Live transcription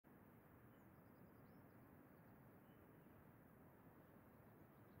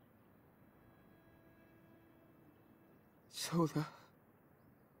So the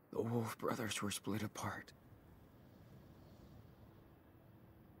Wolf brothers were split apart.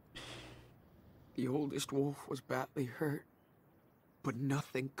 The oldest wolf was badly hurt, but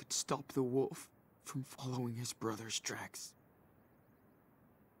nothing could stop the wolf from following his brother's tracks.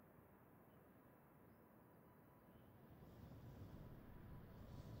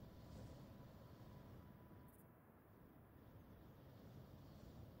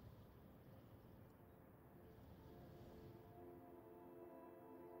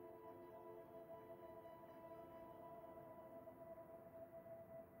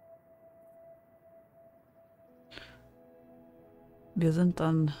 Wir sind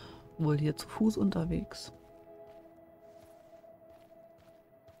dann wohl hier zu Fuß unterwegs.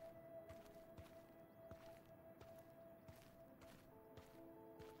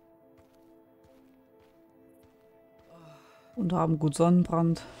 Und haben gut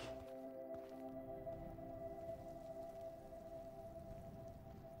Sonnenbrand.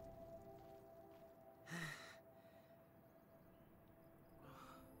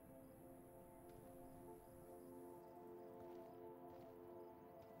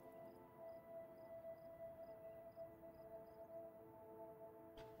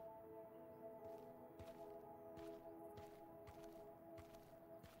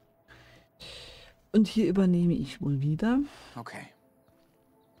 Und hier übernehme ich wohl wieder. Okay.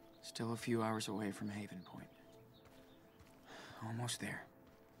 Still a few hours away from Haven Point. Almost there.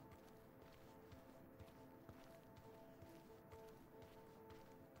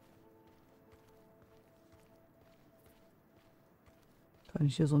 Kann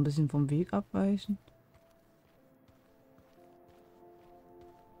ich hier so ein bisschen vom Weg abweichen?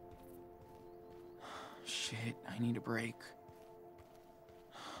 Shit, I need a break.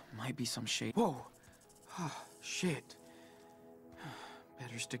 Might be some shade. Whoa! Oh, shit.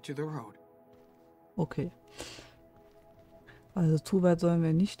 Better stick to the road. Okay. Also zu weit sollen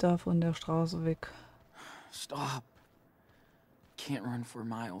wir nicht da von der Straße weg. Stop. Can't run for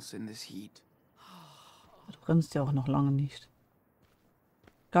miles in this heat. Du rennst ja auch noch lange nicht.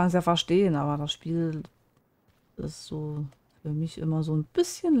 Ich kann es ja verstehen, aber das Spiel ist so für mich immer so ein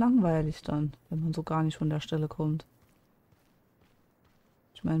bisschen langweilig dann, wenn man so gar nicht von der Stelle kommt.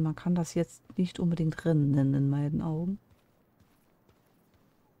 Ich meine, man kann das jetzt nicht unbedingt Rennen nennen in meinen Augen.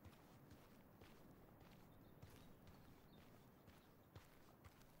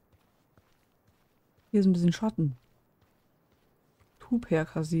 Hier ist ein bisschen Schatten.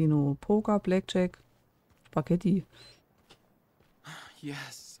 Two-Pair-Casino, Poker, Blackjack, Spaghetti.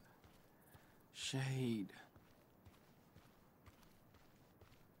 Yes. Shade.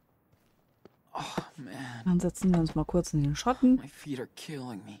 Oh, man. Dann setzen wir uns mal kurz in den Schatten. My feet are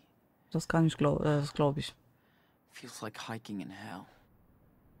killing me. Das kann ich das glaube ich. Feels like hiking in hell.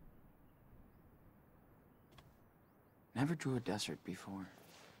 Never drew a desert before.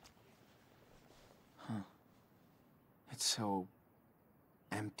 Huh. It's so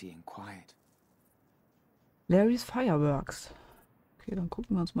empty and quiet. Larry's Fireworks. Okay, dann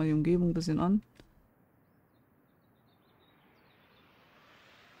gucken wir uns mal die Umgebung ein bisschen an.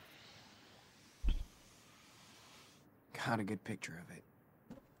 Got a good picture of it.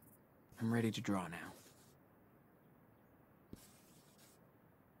 I'm ready to draw now.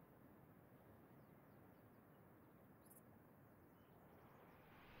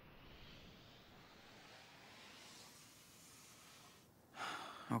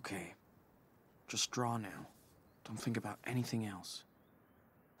 Okay. Just draw now. Don't think about anything else.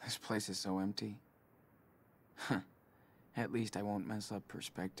 This place is so empty. At least I won't mess up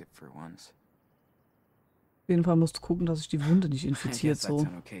perspective for once. Auf jeden Fall musst du gucken, dass sich die Wunde nicht I infiziert guess that's so.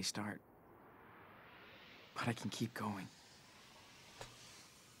 an okay start. But I can keep going.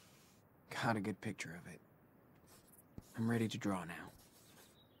 Got a good picture of it. I'm ready to draw now.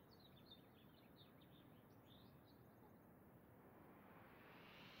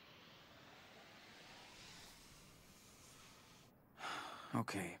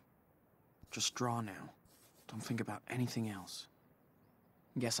 Okay. Just draw now. Don't think about anything else.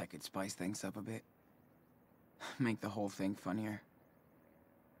 Guess I could spice things up a bit. Make the whole thing funnier.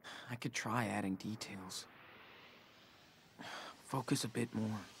 I could try adding details. Focus a bit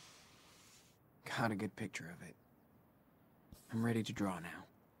more. Got a good picture of it. I'm ready to draw now.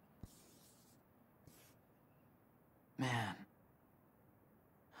 Man.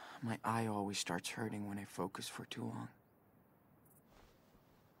 My eye always starts hurting when I focus for too long.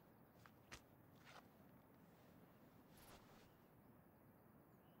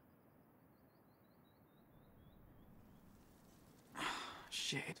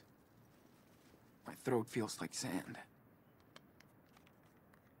 Shit. My throat feels like sand.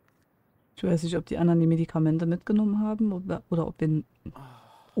 Ich weiß nicht, ob die anderen die Medikamente mitgenommen haben oder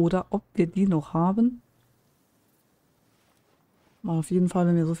ob wir die noch haben. Aber auf jeden Fall,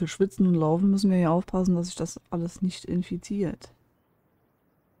 wenn wir so viel schwitzen und laufen, müssen wir ja aufpassen, dass sich das alles nicht infiziert.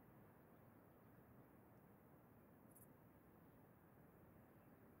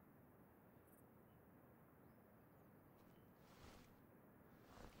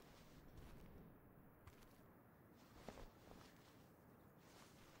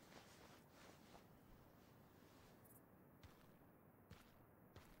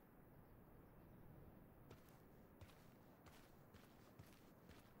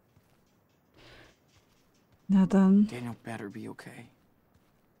 Na dann. Daniel better be okay.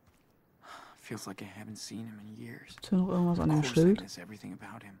 Feels like I haven't seen him in years. Ist hier noch irgendwas an dem Of course I Schild? miss everything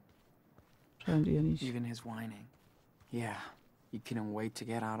about him. Scheint ihr nicht. Even his whining. Yeah, you couldn't wait to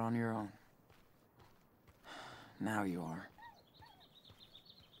get out on your own. Now you are.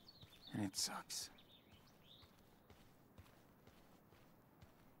 And it sucks.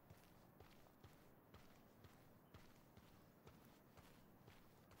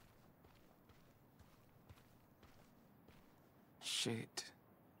 Shit.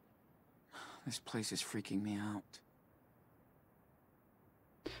 This place is freaking me out.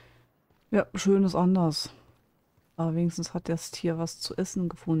 Ja, schön ist anders. Aber wenigstens hat das Tier was zu essen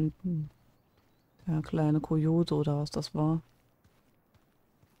gefunden. Der kleine Kojote oder was das war.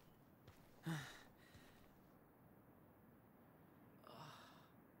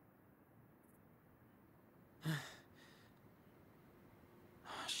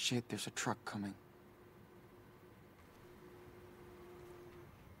 Shit, there's a truck coming.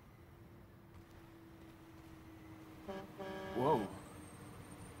 Whoa.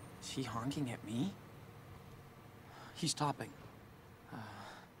 Is he honking at me? He's stopping.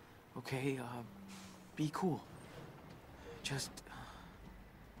 Okay, be cool. Just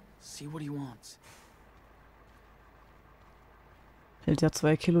see what he wants. Hält ja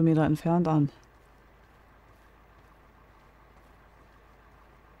 2 Kilometer entfernt an.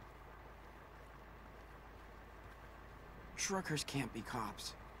 Truckers can't be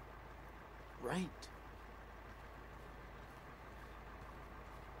cops. Right?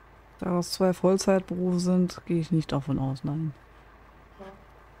 Da das 2 Vollzeitberufe sind, gehe ich nicht davon aus, nein.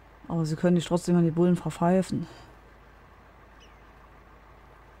 Aber sie können dich trotzdem an die Bullen verpfeifen.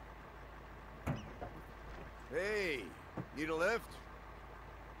 Hey, need a lift?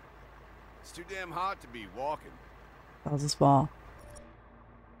 It's too damn hot to be walking. Das ist wahr.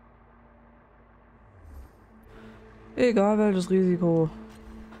 Egal welches Risiko.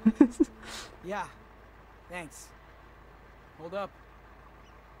 Yeah. Thanks. Hold up.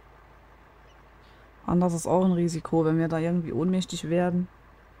 Anders ist auch ein Risiko, wenn wir da irgendwie ohnmächtig werden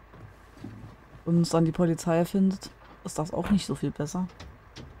und uns dann die Polizei findet, ist das auch nicht so viel besser.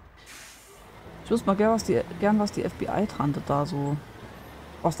 Ich wüsste mal gern, was die FBI-Tante da so,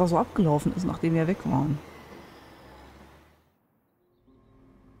 was da so abgelaufen ist, nachdem wir weg waren.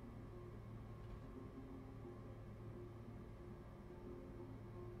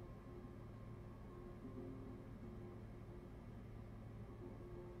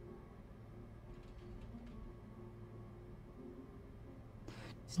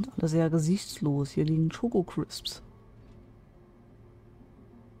 Die sind alle sehr gesichtslos. Hier liegen Schoko-Crisps.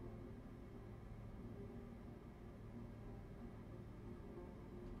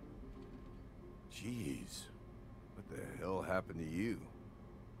 Jeez, what the hell happened to you?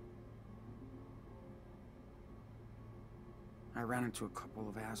 I ran into a couple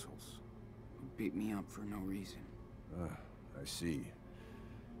of assholes who beat me up for no reason. I see.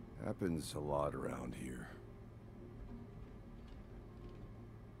 Happens a lot around here.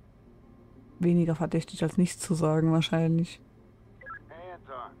 Weniger verdächtig als nichts zu sagen wahrscheinlich. Hey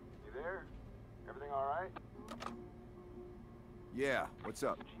Anton, you there? Everything all right? Yeah, what's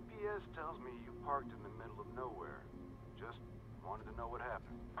up? GPS tells me you parked in the middle of nowhere. Just wanted to know what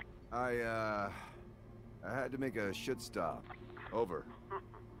happened. I had to make a shit stop. Over.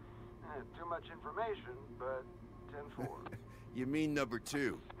 Too much information, but 10-4. You mean number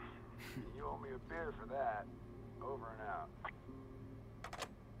 2? You owe me a beer for that. Over and out.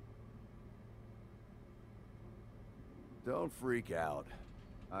 Don't freak out.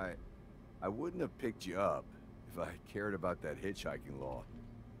 I wouldn't have picked you up if I cared about that hitchhiking law.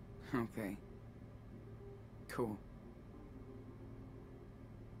 Okay. Cool.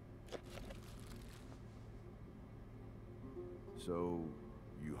 So,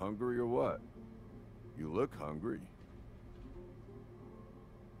 you hungry or what? You look hungry.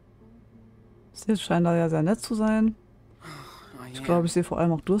 Sie scheint da ja sehr nett zu sein. I Ich am. glaube, ich sehe vor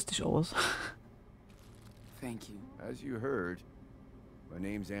allem auch durstig aus. Thank you. As you heard, my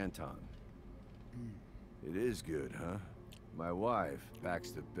name's Anton. It is good, huh? My wife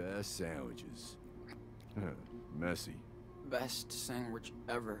packs the best sandwiches. Messy. Best sandwich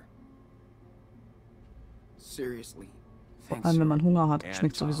ever. Seriously. Vor Thanks, allem, wenn sir. man Hunger hat,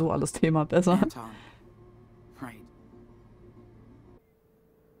 schmeckt sowieso alles Thema besser. Anton. Right.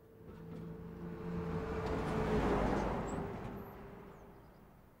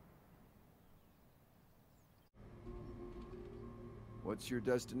 What's your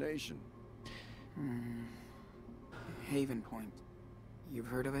destination? Haven Point. You've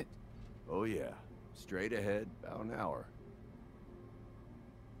heard of it? Oh yeah. Straight ahead, about an hour.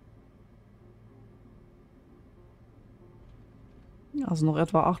 Also noch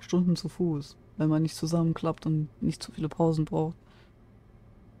etwa 8 Stunden zu Fuß, wenn man nicht zusammenklappt und nicht zu viele Pausen braucht.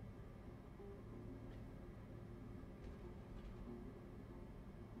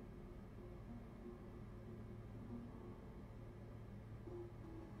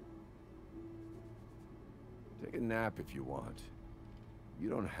 Take a nap if you want. You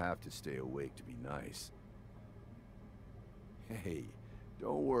don't have to stay awake to be nice. Hey,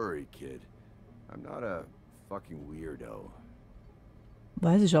 don't worry, kid. I'm not a fucking weirdo.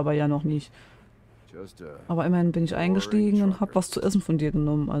 Weiß ich aber ja noch nicht. Just a Aber immerhin bin ich eingestiegen und hab was zu essen von dir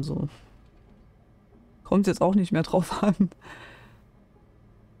genommen, also kommt jetzt auch nicht mehr drauf an.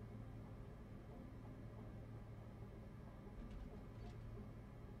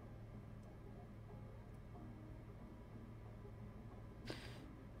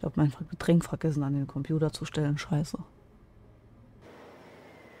 Ich habe mein Getränk vergessen an den Computer zu stellen, scheiße.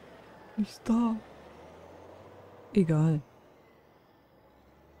 Ist da. Egal.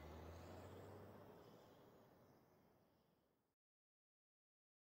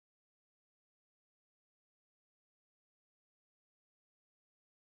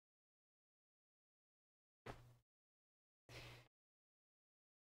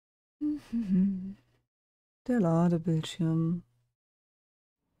 Der Ladebildschirm.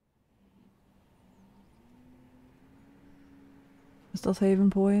 Ist das Haven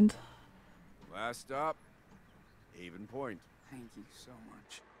Point? last stop, Haven Point. Thank you so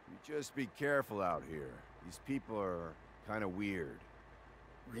much. You just be careful out here. These people are kind of weird.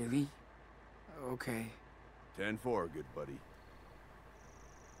 Really? Okay. 10-4, good buddy.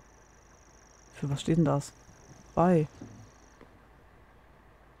 Für was steht denn das? Bei.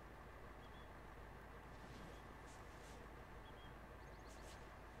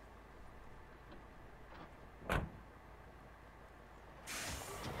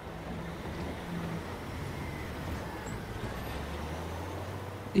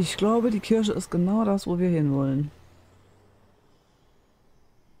 Ich glaube, die Kirche ist genau das, wo wir hinwollen.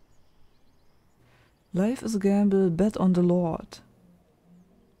 Life is a gamble, bet on the Lord.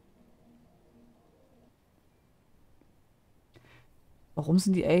 Warum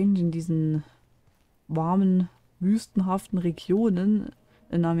sind die eigentlich in diesen warmen, wüstenhaften Regionen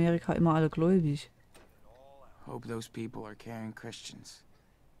in Amerika immer alle gläubig? Hope those people are caring Christians.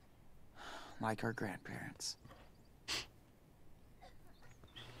 Like our grandparents.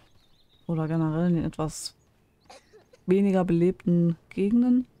 Oder generell in den etwas weniger belebten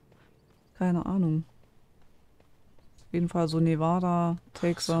Gegenden? Keine Ahnung. Auf jeden Fall so Nevada, So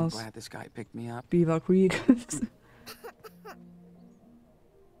Texas, glad this guy picked me up. Beaver Creek.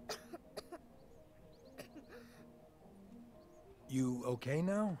 You okay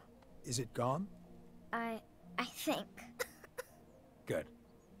now? Is it gone? I think. Good.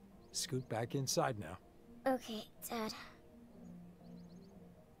 Scoot back inside now. Okay, Dad.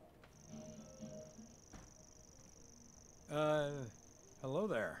 Hello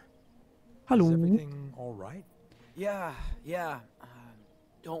there. Hallo. Is everything all right? Yeah.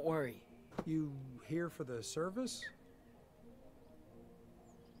 Don't worry. You here for the service?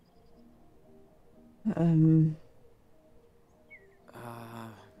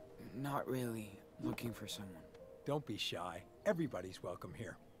 Not really. Looking for someone. Don't be shy. Everybody's welcome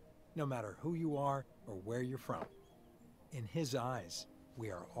here, no matter who you are or where you're from. In his eyes,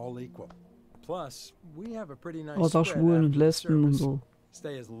 we are all equal. Plus, we have a pretty nice Außer spread Schwulen after und the Lesben und service. so.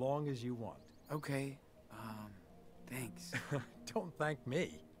 Stay as long as you want. Okay. Thanks. Don't thank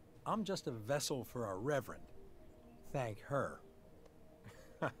me. I'm just a vessel for our reverend. Thank her.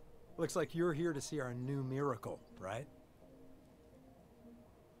 Looks like you're here to see our new miracle, right?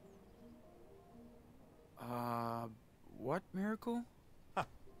 What miracle?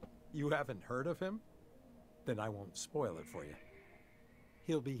 You haven't heard of him? Then I won't spoil it for you.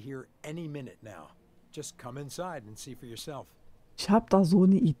 He'll be here any minute now. Just come inside and see for yourself. Ich hab da so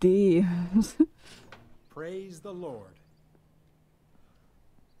eine Idee. Praise the Lord.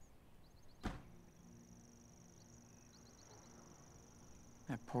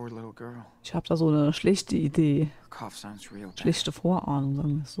 That poor little girl. Ich habe da so eine schlechte Idee. Her cough sounds real bad. Schlechte Vorahnung,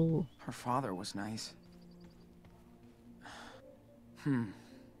 sagen wir es so. Her father was nice.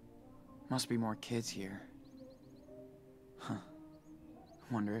 Must be more kids here. Huh.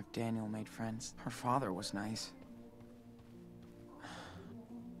 Wonder if Daniel made friends. Her father was nice.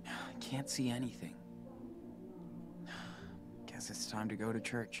 I can't see anything. Guess it's time to go to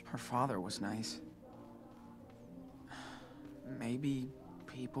church. Her father was nice. Maybe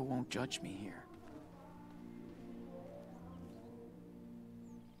people won't judge me here.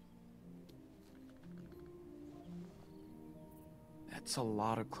 That's a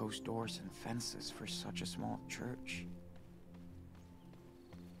lot of closed doors and fences for such a small church.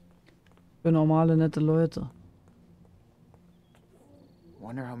 Für normale, nette Leute.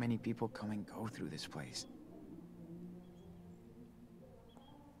 Wonder how many people come and go through this place.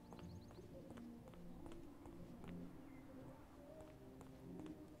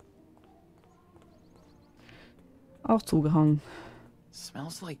 Auch zugehangen.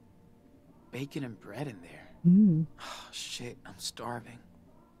 Smells like bacon and bread in there. Hm. Oh, shit, I'm starving.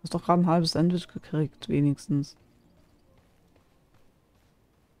 Du hast doch gerade ein halbes Sandwich gekriegt, wenigstens.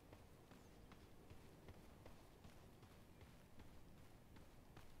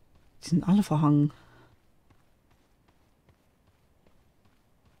 Die sind alle verhangen.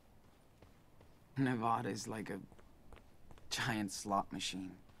 Nevada is like a giant slot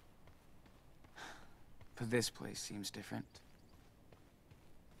machine. But this place seems different.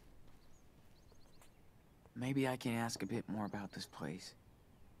 Maybe I can ask a bit more about this place.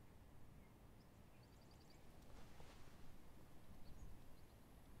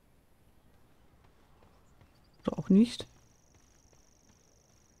 Oder auch nicht.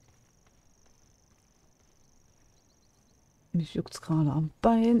 Mich juckt's gerade am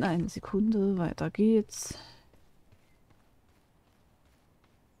Bein. Eine Sekunde, weiter geht's.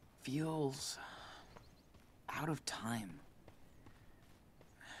 Feels out of time.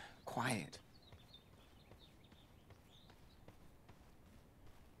 Quiet.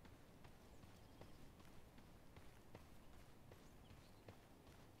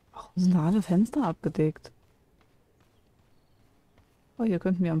 Warum sind da alle Fenster abgedeckt? Oh, hier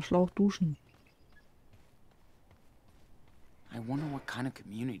könnten wir am Schlauch duschen. I wonder what kind of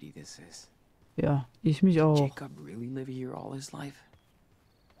community this is. Ja, ich mich auch. Jacob really live here all his life?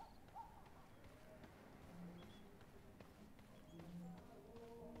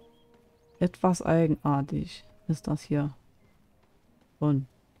 Etwas eigenartig ist das hier. Und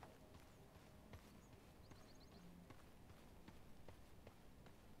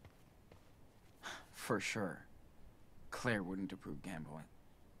For sure. Claire wouldn't approve gambling.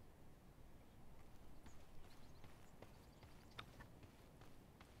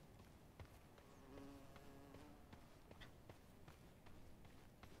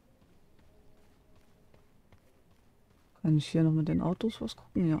 kann ich hier noch mit den Autos was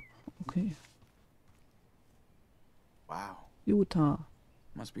gucken? Ja, okay. Wow. Utah.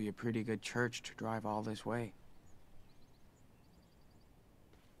 Must be a pretty good church to drive all this way.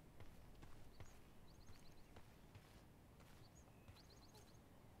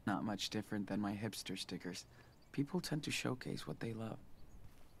 Not much different than my hipster stickers. People tend to showcase what they love.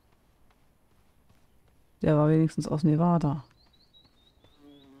 Der war wenigstens aus Nevada.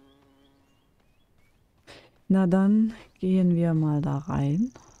 Na dann gehen wir mal da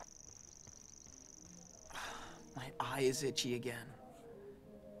rein. My eye is itchy again.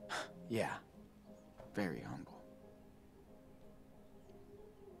 Yeah, very humble.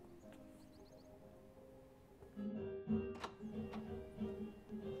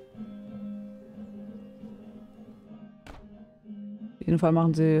 Auf jeden Fall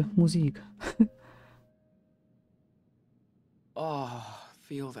machen sie Musik. Oh,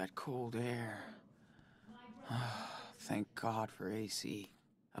 feel that cold air. Thank God for AC.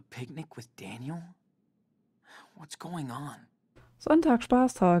 A picnic with Daniel? What's going on? Sonntag,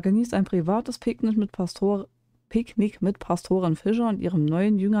 Spaßtag. Genießt ein privates Picknick mit Pastorin Fischer und ihrem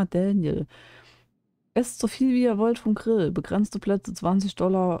neuen Jünger Daniel. Esst so viel wie ihr wollt vom Grill. Begrenzte Plätze,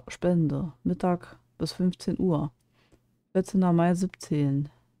 $20 Spende. Mittag bis 15 Uhr. 14. Mai 17.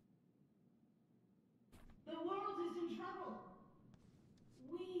 The world is in trouble.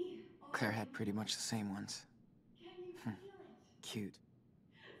 We are. Claire had pretty much the same ones. Can you feel it? Cute.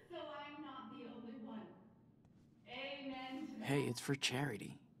 So I'm not the only one. Amen to Hey, that. it's for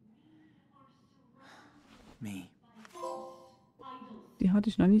charity. We are surrounded Me. by false idols. Die hatte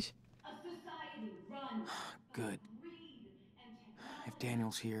ich noch nicht. A society run Good. by greed and technology. If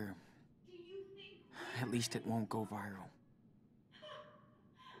Daniel's here, Do you think at least it won't go viral.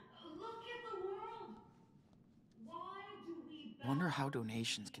 Look at the world. Why do we bow wonder how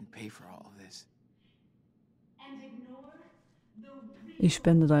donations can pay for all of this. And ignore the Ich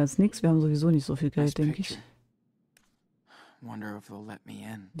spende da jetzt nichts. Wir haben sowieso nicht so viel Nice Geld, denke ich. picture. Wonder if they'll let me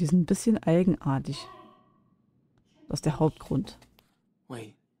in. Die sind ein bisschen eigenartig. Das ist der Hauptgrund.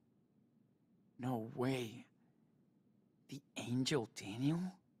 Wait. No way. The angel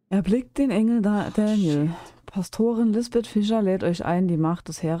Daniel? Erblickt den Engel Daniel. Pastorin Lisbeth Fischer lädt euch ein, die Macht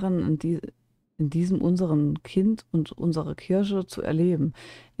des Herrn in diesem unseren Kind und unsere Kirche zu erleben.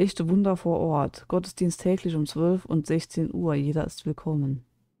 Echte Wunder vor Ort. Gottesdienst täglich um 12 und 16 Uhr. Jeder ist willkommen.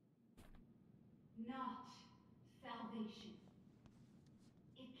 not salvation.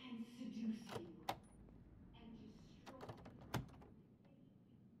 It can seduce you and destroy you.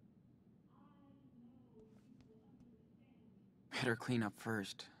 Better clean up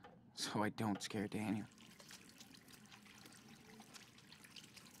first, so I don't scare Daniel.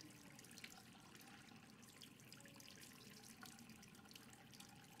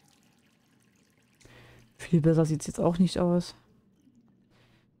 Viel besser sieht es jetzt auch nicht aus.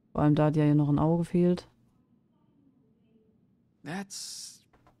 Vor allem da dir ja noch ein Auge fehlt. That's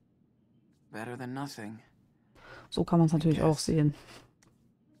better than nothing. So kann man es natürlich auch sehen.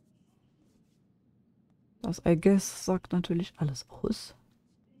 Das I guess sagt natürlich alles aus.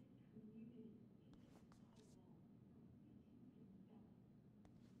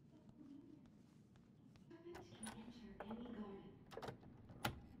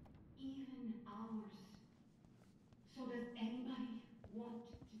 Even ours. So does anybody want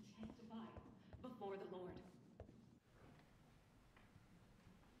to testify before the Lord?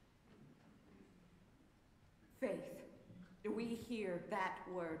 Faith. We hear that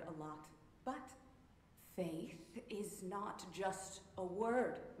word a lot. But faith is not just a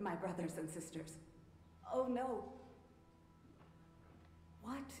word, my brothers and sisters. Oh no.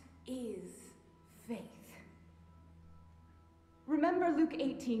 What is faith? Remember Luke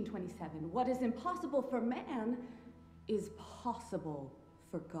 18:27. What is impossible for man is possible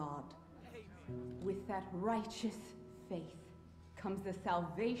for God. With that righteous faith comes the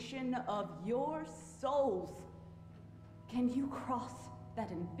salvation of your souls. Can you cross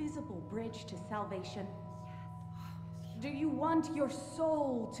that invisible bridge to salvation? Do you want your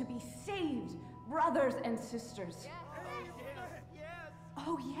soul to be saved, brothers and sisters?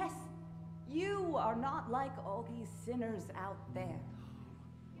 Oh, yes. You are not like all these sinners out there.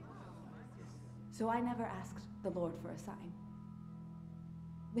 So I never asked the Lord for a sign.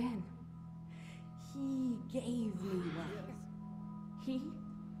 Then He gave me one. He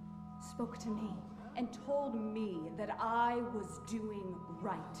spoke to me and told me that I was doing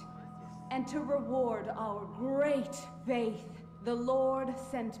right. And to reward our great faith, the Lord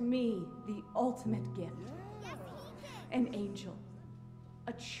sent me the ultimate gift. An angel,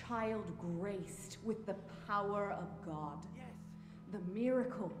 a child graced with the power of God. The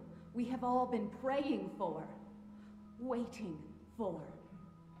miracle we have all been praying for, waiting for.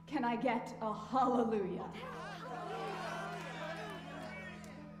 Can I get a hallelujah?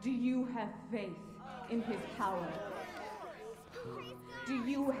 Do you have faith in His power? Do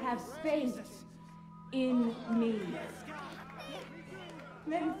you have faith in me?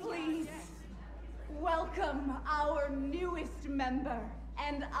 Then please welcome our newest member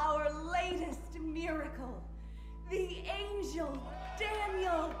and our latest miracle, the angel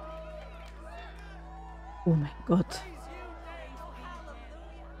Daniel. Oh mein Gott.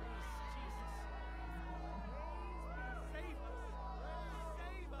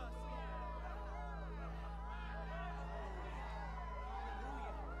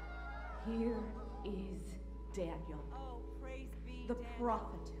 Here is Daniel, the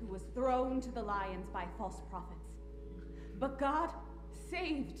prophet who was thrown to the lions by false prophets. But God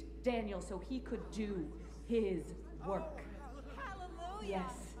saved Daniel so he could do his work.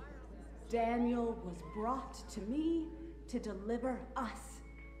 Yes, Daniel was brought to me to deliver us,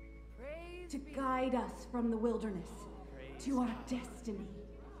 to guide us from the wilderness to our destiny.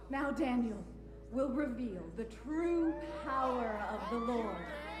 Now Daniel will reveal the true power of the Lord.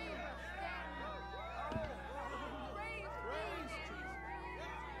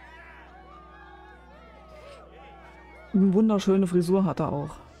 Eine wunderschöne Frisur hat er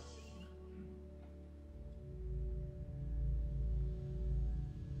auch.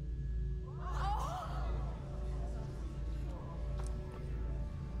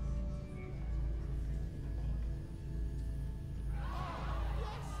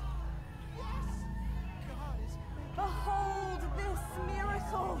 Behold this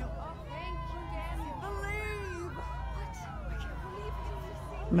miracle! Believe!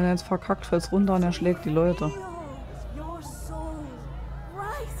 Wenn er jetzt verkackt, fällt's runter und er schlägt die Leute. Feel your soul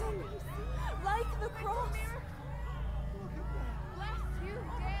rising like the cross.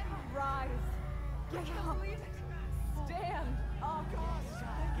 Rise. Get up. Stand up.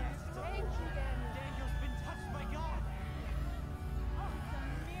 Thank you, Daniel. Daniel's been touched by God.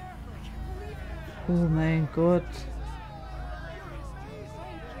 Oh mein Gott.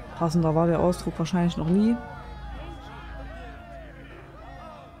 Passender war der Ausdruck wahrscheinlich noch nie.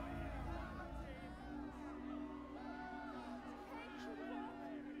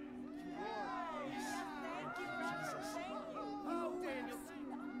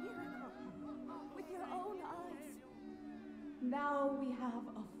 Now we have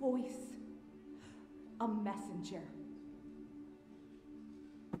a voice, a messenger.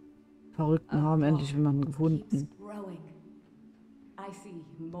 Verrückten haben endlich jemanden Keeps gefunden. growing. I see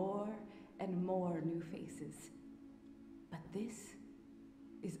more and more new faces. But this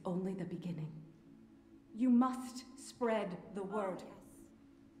is only the beginning. You must spread the word.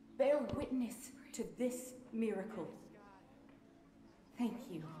 Bear witness to this miracle.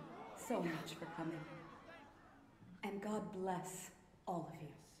 Thank you so much for coming. And God bless all of you.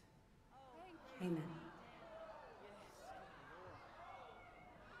 Amen.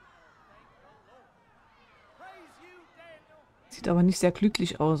 Sieht aber nicht sehr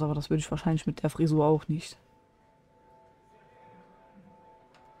glücklich aus, aber das würde ich wahrscheinlich mit der Frisur auch nicht.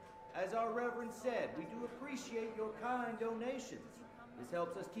 As our Reverend said, we do appreciate your kind donations. This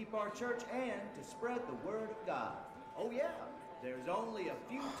helps us keep our church and to spread the word of God. Oh yeah, there's only a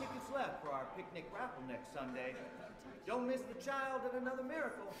few tickets left for our picnic raffle next Sunday. Don't miss the child at another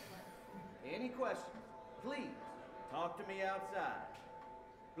miracle. Any questions, please talk to me outside.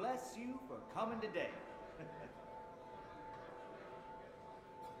 Bless you for coming today.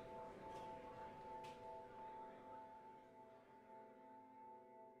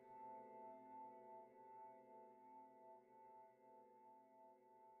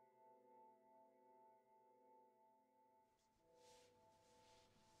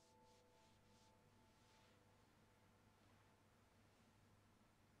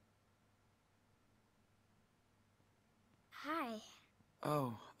 Hi.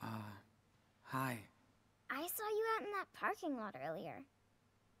 Oh, hi. I saw you out in that parking lot earlier.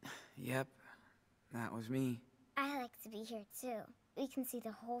 Yep, that was me. I like to be here too. We can see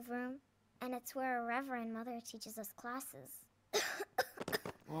the whole room, and it's where our Reverend Mother teaches us classes.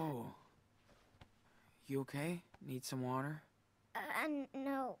 Whoa. You okay? Need some water?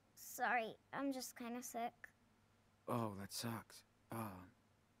 No, sorry. I'm just kind of sick. Oh, that sucks.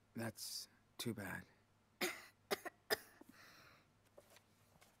 That's too bad.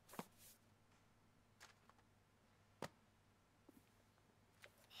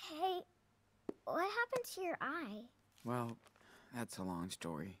 Hey, what happened to your eye? Well, that's a long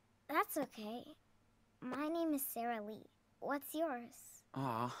story. That's okay. My name is Sarah Lee. What's yours?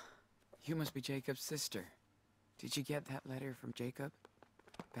 Aw, you must be Jacob's sister. Did you get that letter from Jacob?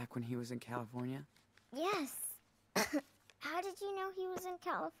 Back when he was in California? Yes. How did you know he was in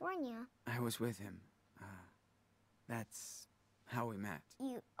California? I was with him. That's how we met.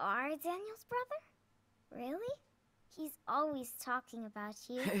 You are Daniel's brother? Really? He's always talking about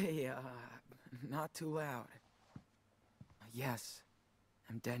you. Hey, not too loud. Yes,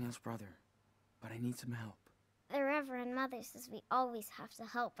 I'm Daniel's brother, but I need some help. The Reverend Mother says we always have to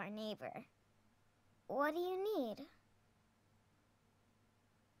help our neighbor. What do you need?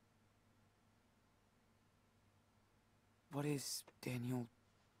 What is Daniel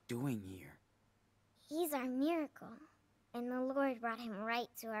doing here? He's our miracle, and the Lord brought him right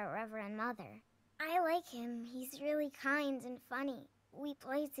to our Reverend Mother. I like him. He's really kind and funny. We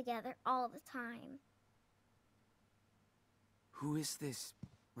play together all the time. Who is this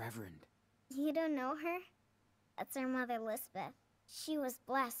Reverend? You don't know her? That's our mother, Lisbeth. She was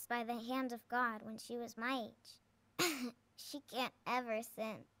blessed by the hand of God when she was my age. She can't ever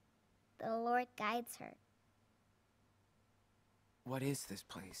sin. The Lord guides her. What is this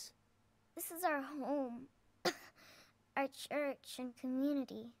place? This is our home. Our church and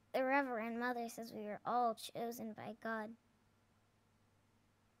community. The Reverend Mother says we were all chosen by God.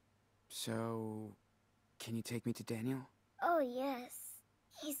 So, can you take me to Daniel? Oh, yes.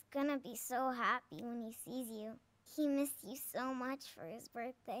 He's gonna be so happy when he sees you. He missed you so much for his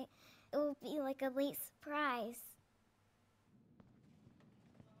birthday. It will be like a late surprise.